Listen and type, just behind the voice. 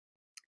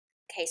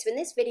Okay, so in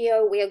this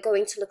video, we are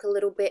going to look a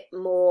little bit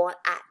more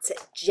at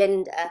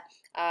gender,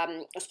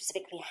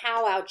 specifically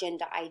how our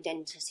gender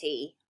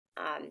identity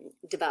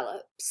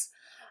develops.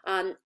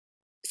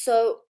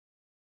 So,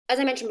 as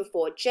I mentioned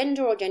before,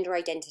 gender or gender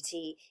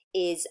identity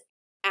is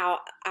our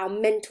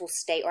mental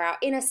state or our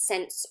inner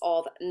sense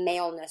of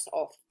maleness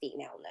or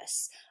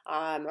femaleness,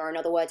 or in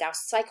other words, our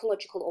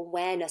psychological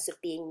awareness of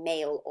being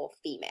male or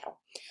female.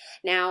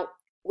 Now,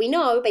 we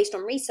know, based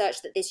on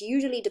research, that this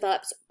usually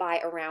develops by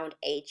around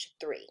age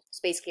 3.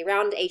 So basically,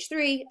 around age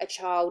 3, a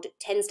child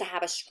tends to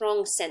have a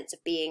strong sense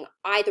of being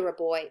either a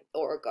boy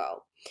or a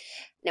girl.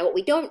 Now, what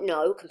we don't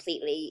know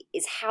completely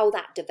is how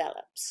that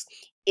develops.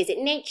 Is it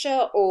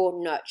nature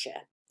or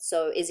nurture?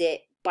 So is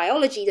it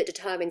biology that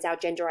determines our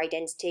gender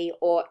identity,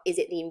 or is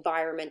it the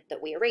environment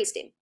that we are raised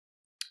in?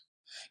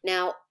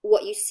 Now,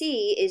 what you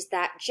see is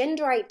that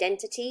gender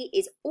identity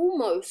is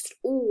almost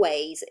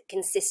always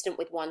consistent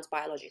with one's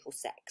biological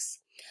sex.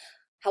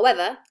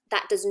 However,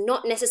 that does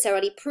not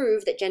necessarily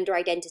prove that gender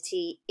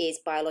identity is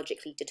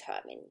biologically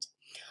determined.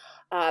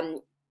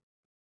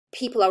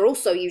 People are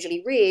also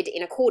usually reared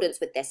in accordance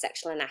with their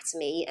sexual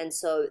anatomy, and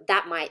so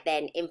that might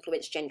then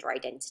influence gender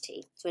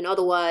identity. So in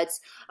other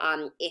words,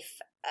 if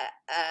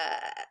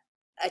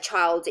a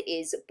child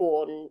is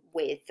born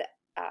with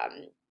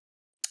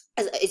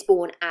is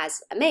born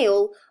as a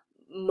male,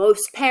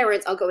 most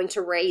parents are going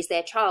to raise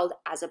their child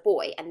as a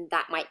boy, and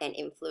that might then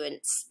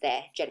influence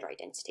their gender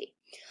identity.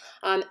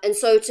 And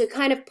so to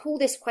kind of pull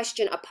this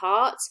question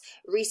apart,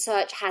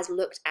 research has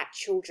looked at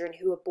children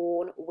who are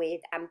born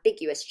with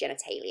ambiguous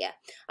genitalia.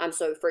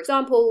 So for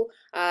example,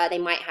 they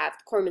might have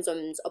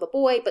chromosomes of a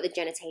boy, but the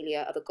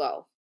genitalia of a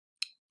girl.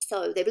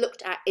 So they've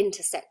looked at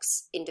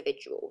intersex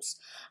individuals.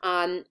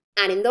 And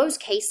in those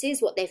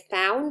cases, what they've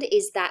found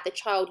is that the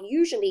child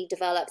usually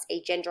develops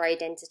a gender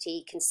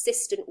identity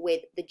consistent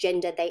with the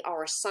gender they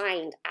are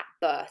assigned at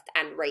birth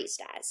and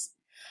raised as.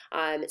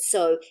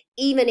 So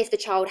even if the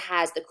child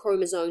has the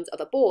chromosomes of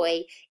a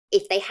boy,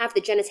 if they have the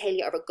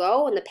genitalia of a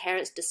girl and the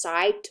parents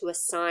decide to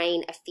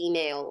assign a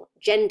female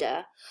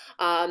gender,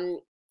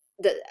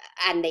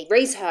 and they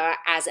raise her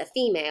as a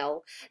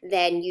female,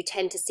 then you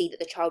tend to see that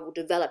the child will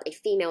develop a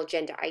female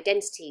gender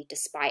identity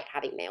despite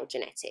having male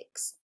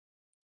genetics.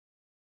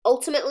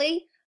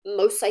 Ultimately,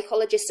 most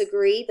psychologists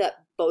agree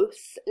that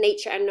both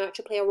nature and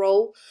nurture play a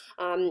role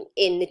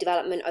in the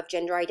development of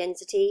gender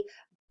identity.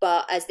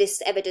 But as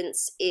this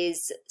evidence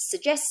is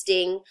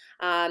suggesting,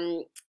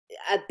 a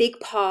big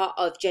part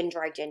of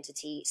gender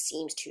identity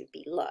seems to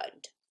be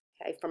learned,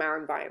 okay, from our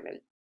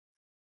environment.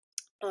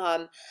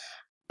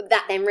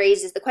 That then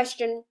raises the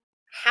question,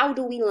 how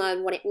do we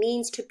learn what it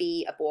means to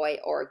be a boy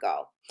or a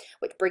girl?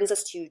 Which brings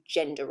us to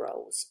gender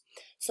roles.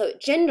 So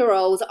gender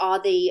roles are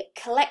the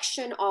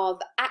collection of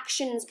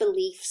actions,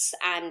 beliefs,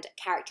 and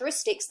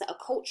characteristics that a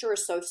culture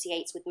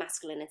associates with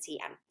masculinity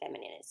and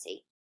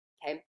femininity,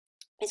 okay?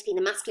 Basically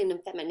the masculine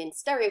and feminine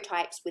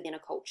stereotypes within a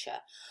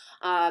culture,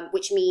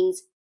 which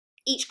means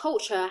each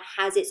culture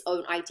has its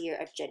own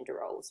idea of gender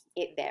roles.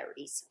 It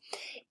varies.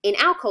 In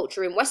our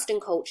culture, in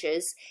Western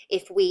cultures,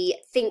 if we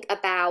think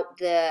about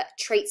the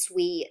traits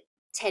we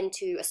tend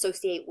to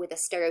associate with a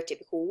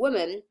stereotypical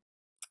woman,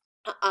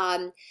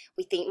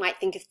 we might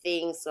think of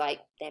things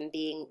like them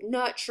being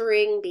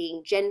nurturing,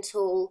 being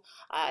gentle,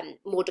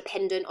 more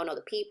dependent on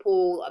other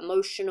people,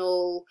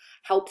 emotional,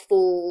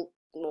 helpful,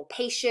 more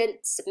patient,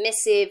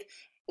 submissive.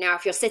 Now,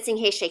 if you're sitting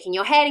here shaking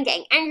your head and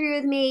getting angry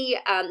with me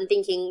and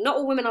thinking, not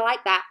all women are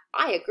like that,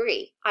 I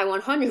agree. I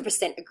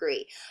 100%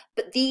 agree.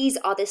 But these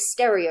are the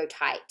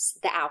stereotypes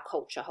that our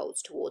culture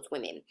holds towards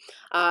women.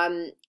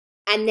 And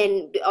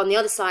then on the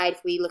other side,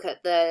 if we look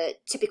at the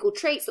typical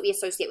traits that we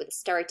associate with a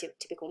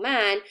stereotypical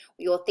man,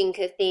 we all think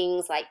of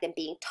things like them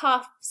being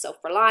tough,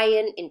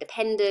 self-reliant,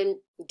 independent,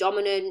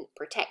 dominant,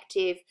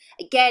 protective.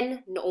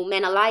 Again, not all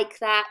men are like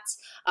that,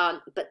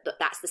 but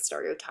that's the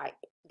stereotype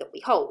that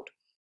we hold.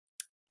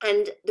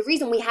 And the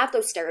reason we have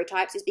those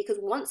stereotypes is because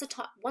once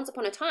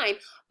upon a time,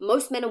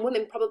 most men and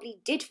women probably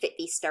did fit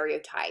these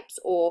stereotypes,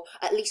 or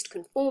at least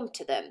conform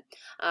to them.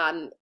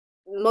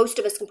 Most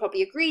of us can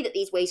probably agree that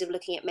these ways of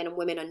looking at men and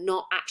women are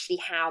not actually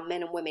how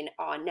men and women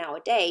are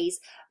nowadays,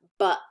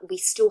 but we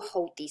still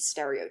hold these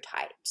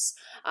stereotypes.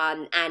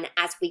 And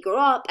as we grow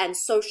up and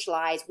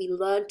socialize, we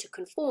learn to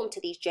conform to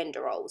these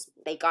gender roles.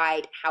 They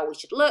guide how we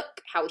should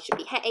look, how we should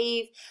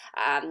behave,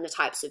 the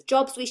types of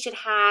jobs we should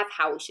have,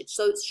 how we should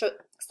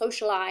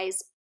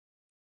socialize.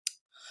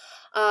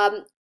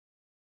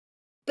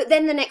 But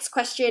then the next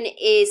question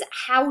is,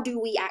 how do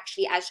we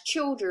actually as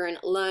children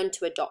learn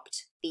to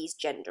adopt these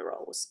gender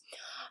roles?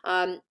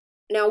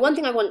 Now, one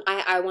thing I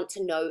want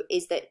to note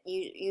is that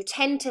you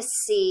tend to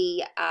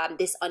see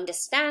this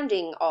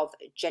understanding of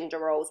gender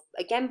roles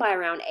again by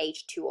around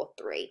age 2 or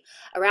 3,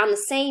 around the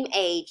same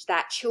age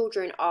that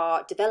children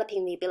are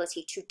developing the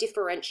ability to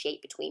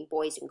differentiate between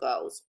boys and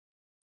girls.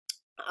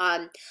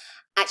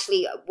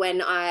 Actually,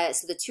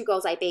 so the 2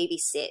 girls I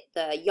babysit,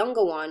 the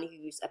younger one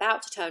who's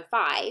about to turn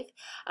 5,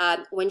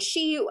 when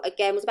she,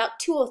 again, was about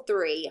 2 or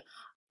 3,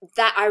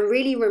 that I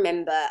really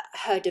remember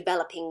her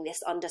developing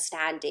this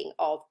understanding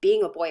of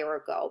being a boy or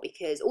a girl,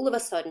 because all of a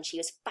sudden she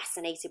was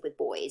fascinated with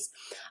boys.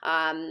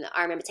 I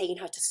remember taking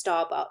her to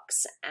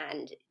Starbucks,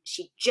 and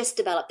she just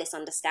developed this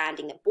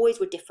understanding that boys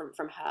were different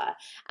from her.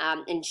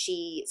 And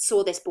she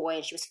saw this boy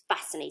and she was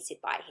fascinated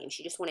by him.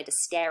 She just wanted to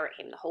stare at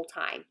him the whole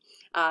time.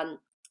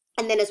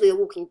 And then as we were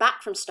walking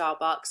back from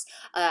Starbucks,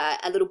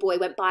 a little boy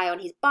went by on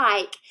his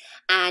bike,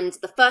 and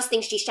the first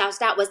thing she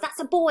shouted out was, "That's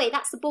a boy,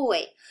 that's a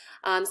boy."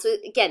 So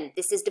again,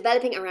 this is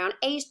developing around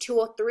age 2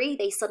 or 3.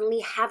 They suddenly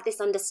have this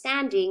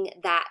understanding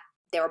that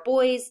there are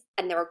boys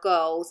and there are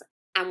girls,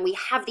 and we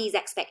have these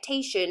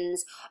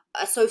expectations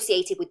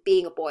associated with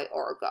being a boy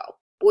or a girl.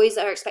 Boys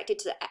are expected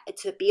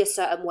to be a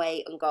certain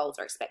way, and girls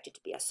are expected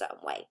to be a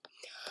certain way.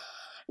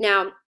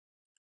 Now,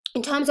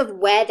 in terms of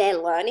where they're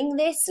learning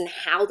this and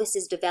how this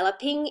is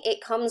developing,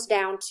 it comes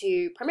down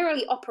to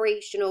primarily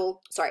observational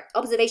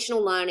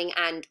learning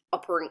and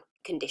operant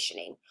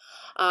conditioning.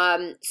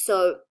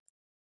 So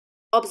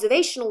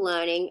observational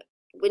learning,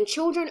 when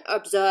children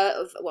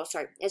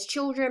as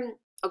children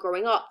are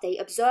growing up, they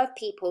observe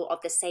people of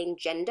the same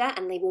gender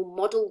and they will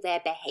model their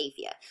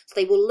behavior.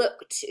 So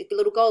the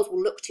little girls will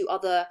look to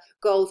other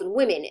girls and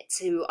women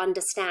to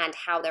understand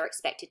how they're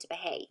expected to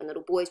behave, and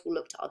little boys will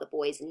look to other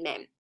boys and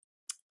men.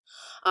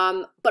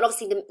 But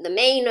obviously the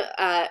main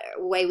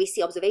way we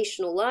see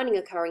observational learning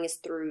occurring is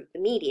through the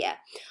media.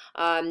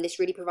 This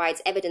really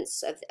provides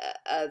evidence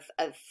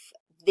of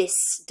this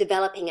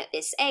developing at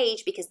this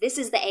age, because this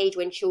is the age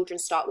when children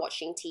start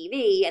watching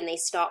TV and they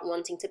start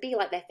wanting to be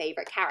like their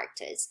favorite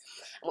characters.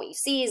 And what you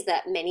see is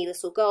that many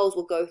little girls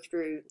will go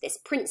through this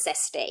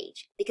princess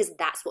stage because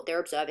that's what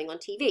they're observing on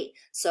TV.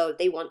 So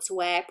they want to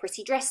wear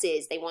pretty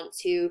dresses, they want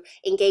to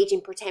engage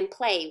in pretend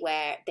play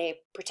where they're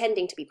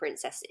pretending to be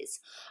princesses.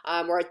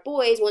 Whereas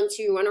boys want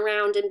to run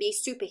around and be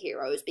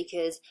superheroes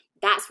because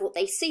that's what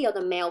they see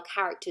other male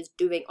characters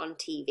doing on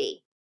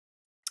TV.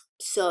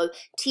 So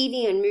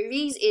TV and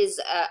movies is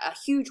a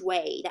huge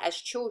way that as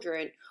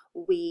children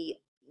we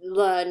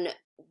learn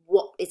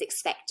what is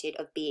expected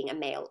of being a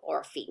male or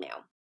a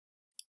female,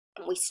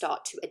 and we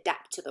start to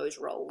adapt to those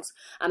roles.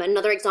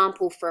 Another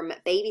example from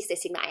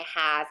babysitting that I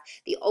have,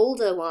 the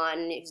older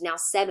one, who's now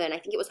 7, I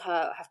think it was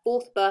her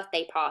 4th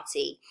birthday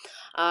party,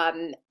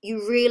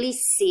 you really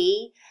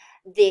see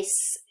this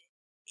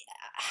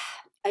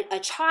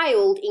a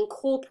child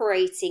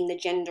incorporating the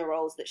gender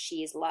roles that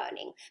she is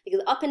learning,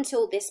 because up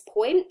until this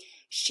point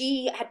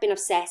she had been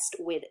obsessed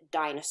with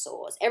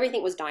dinosaurs.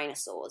 Everything was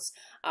dinosaurs,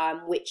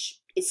 which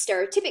is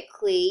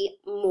stereotypically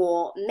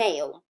more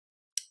male.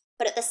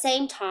 But at the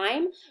same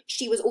time,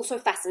 she was also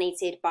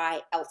fascinated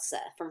by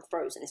Elsa from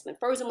Frozen. This when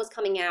Frozen was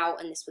coming out,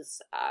 and this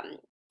was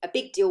a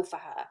big deal for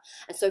her.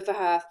 And so for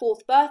her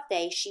 4th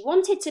birthday, she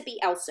wanted to be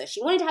Elsa.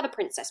 She wanted to have a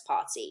princess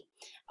party,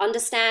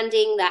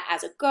 understanding that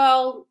as a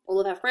girl, all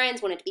of her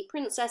friends wanted to be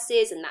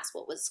princesses, and that's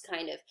what was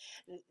kind of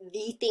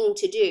the thing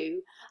to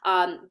do.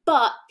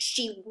 But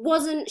she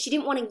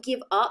didn't want to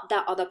give up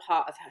that other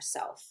part of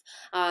herself.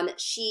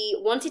 She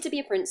wanted to be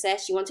a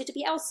princess, she wanted to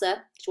be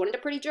Elsa, she wanted a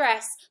pretty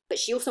dress, but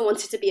she also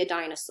wanted to be a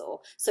dinosaur.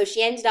 So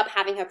she ended up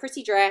having her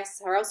pretty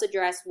dress, her Elsa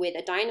dress, with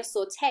a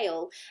dinosaur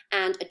tail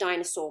and a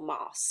dinosaur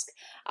mask.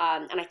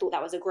 And I thought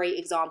that was a great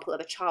example of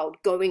a child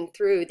going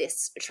through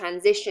this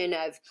transition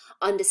of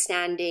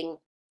understanding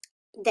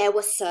there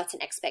were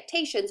certain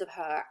expectations of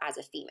her as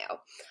a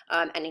female,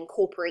 and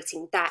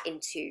incorporating that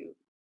into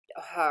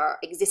her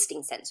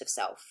existing sense of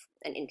self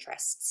and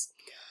interests.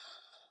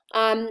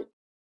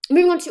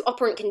 Moving on to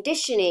operant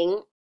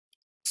conditioning.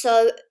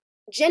 So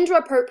gender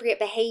appropriate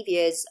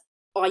behaviors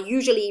are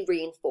usually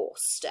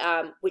reinforced,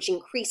 which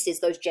increases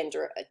those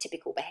gender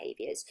typical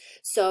behaviors.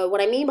 So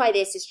what I mean by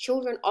this is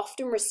children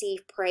often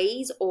receive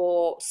praise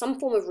or some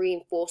form of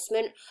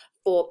reinforcement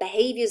for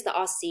behaviors that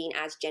are seen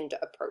as gender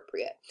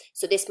appropriate.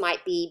 So this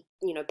might be,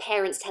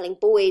 parents telling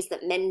boys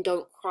that men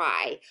don't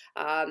cry,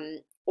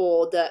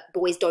 or that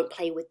boys don't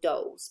play with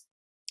dolls.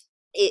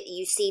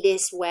 You see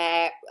this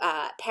where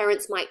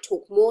parents might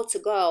talk more to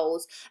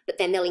girls, but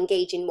then they'll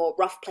engage in more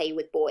rough play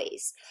with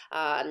boys.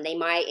 They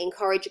might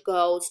encourage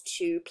girls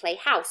to play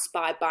house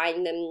by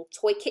buying them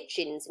toy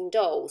kitchens and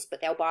dolls,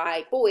 but they'll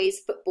buy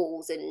boys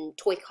footballs and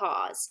toy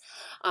cars.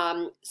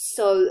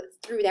 So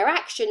through their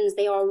actions,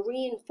 they are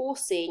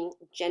reinforcing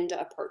gender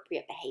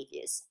appropriate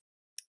behaviors.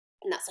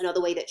 And that's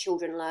another way that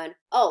children learn,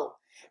 oh,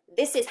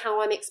 this is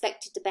how I'm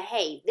expected to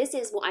behave. This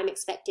is what I'm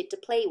expected to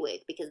play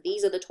with because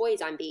these are the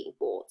toys I'm being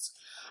bought.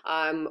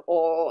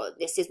 Or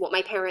this is what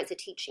my parents are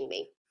teaching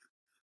me.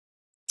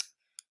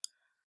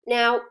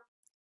 Now,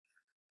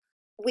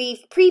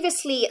 we've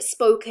previously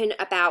spoken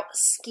about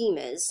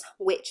schemas,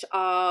 which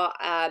are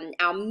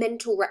our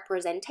mental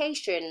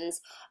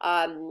representations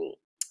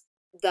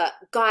that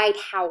guide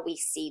how we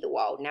see the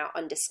world and our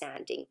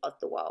understanding of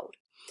the world.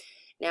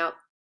 Now,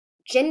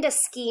 gender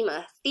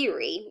schema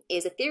theory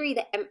is a theory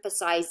that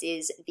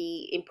emphasizes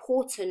the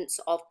importance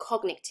of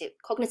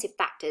cognitive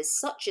factors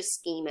such as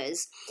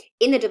schemas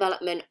in the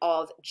development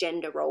of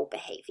gender role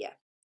behavior.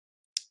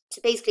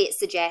 So basically it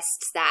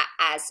suggests that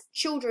as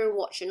children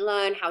watch and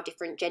learn how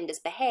different genders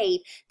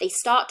behave, they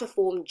start to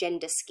form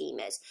gender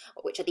schemas,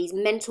 which are these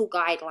mental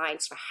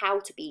guidelines for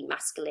how to be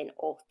masculine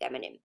or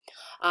feminine.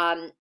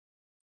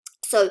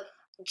 So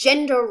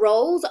gender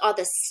roles are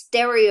the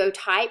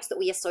stereotypes that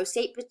we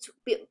associate with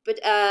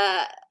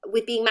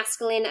being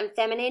masculine and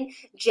feminine.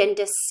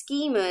 Gender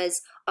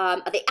schemas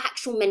are the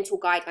actual mental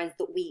guidelines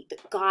that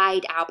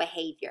guide our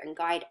behavior and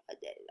guide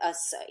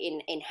us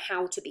in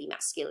how to be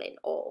masculine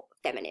or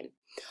feminine.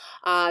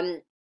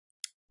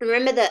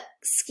 Remember that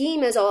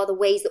schemas are the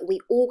ways that we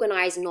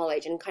organize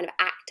knowledge and kind of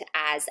act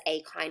as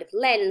a kind of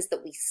lens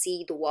that we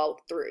see the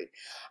world through.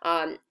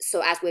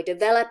 So as we're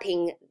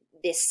developing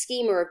this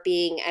schema of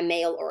being a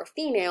male or a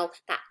female,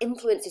 that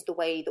influences the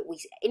way that we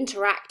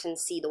interact and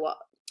see the world.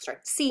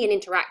 See and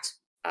interact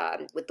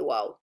with the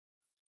world.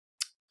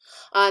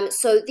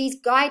 So these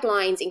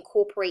guidelines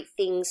incorporate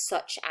things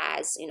such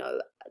as,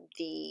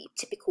 the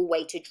typical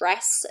way to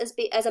dress as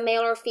a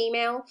male or a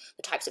female,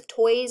 the types of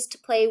toys to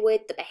play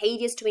with, the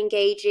behaviors to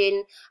engage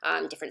in,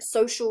 different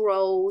social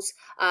roles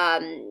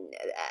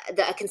that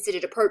are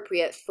considered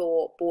appropriate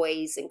for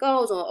boys and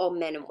girls or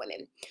men and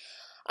women.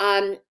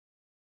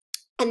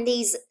 And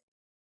these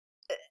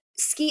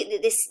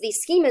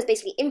schemas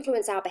basically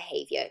influence our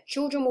behavior.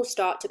 Children will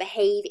start to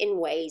behave in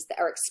ways that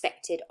are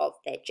expected of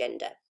their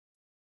gender.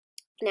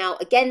 Now,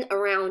 again,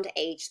 around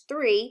age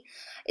 3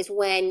 is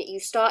when you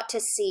start to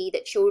see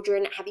that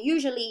children have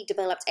usually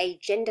developed a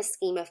gender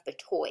schema for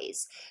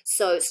toys.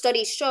 So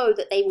studies show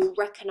that they will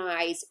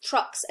recognize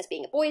trucks as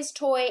being a boy's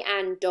toy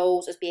and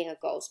dolls as being a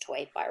girl's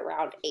toy by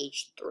around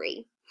age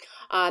 3.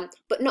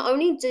 But not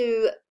only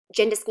do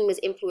gender schemas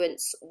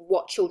influence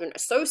what children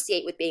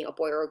associate with being a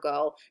boy or a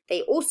girl,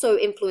 they also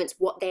influence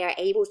what they are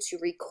able to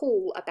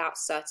recall about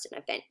certain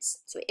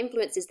events. So it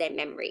influences their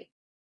memory.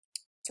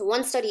 So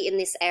one study in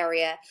this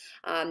area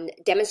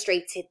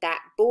demonstrated that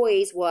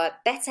boys were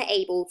better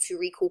able to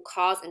recall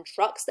cars and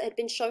trucks that had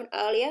been shown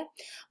earlier,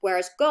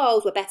 whereas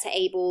girls were better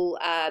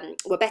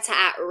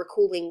at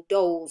recalling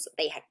dolls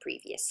they had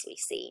previously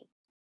seen.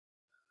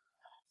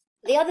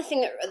 The other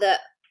thing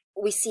that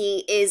we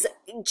see is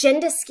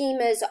gender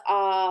schemas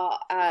are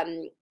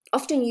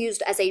often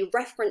used as a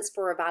reference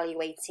for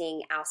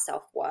evaluating our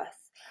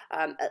self-worth,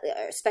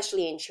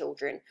 especially in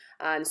children.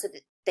 So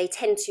that they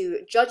tend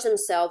to judge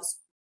themselves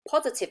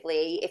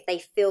positively if they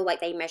feel like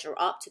they measure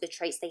up to the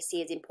traits they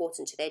see as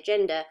important to their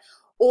gender,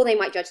 or they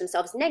might judge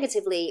themselves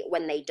negatively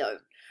when they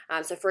don't.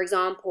 So for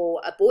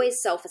example, a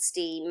boy's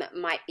self-esteem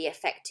might be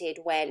affected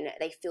when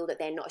they feel that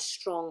they're not as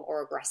strong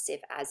or aggressive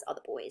as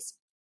other boys.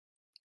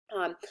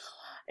 Now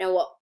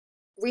what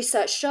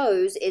research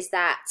shows is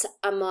that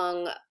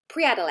among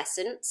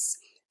pre-adolescents,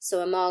 so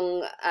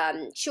among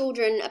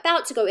children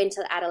about to go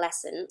into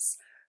adolescence,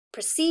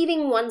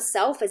 perceiving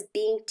oneself as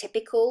being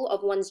typical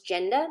of one's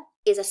gender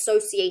is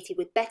associated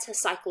with better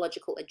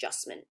psychological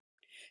adjustment.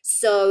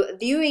 So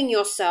viewing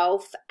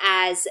yourself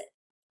as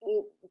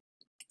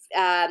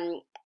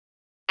having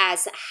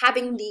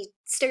the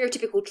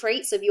stereotypical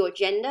traits of your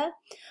gender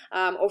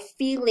or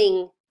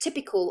feeling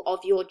typical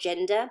of your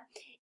gender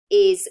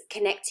is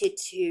connected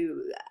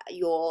to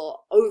your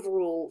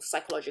overall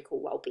psychological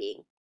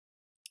well-being.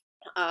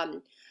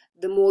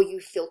 The more you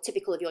feel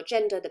typical of your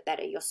gender, the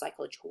better your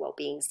psychological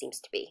well-being seems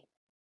to be.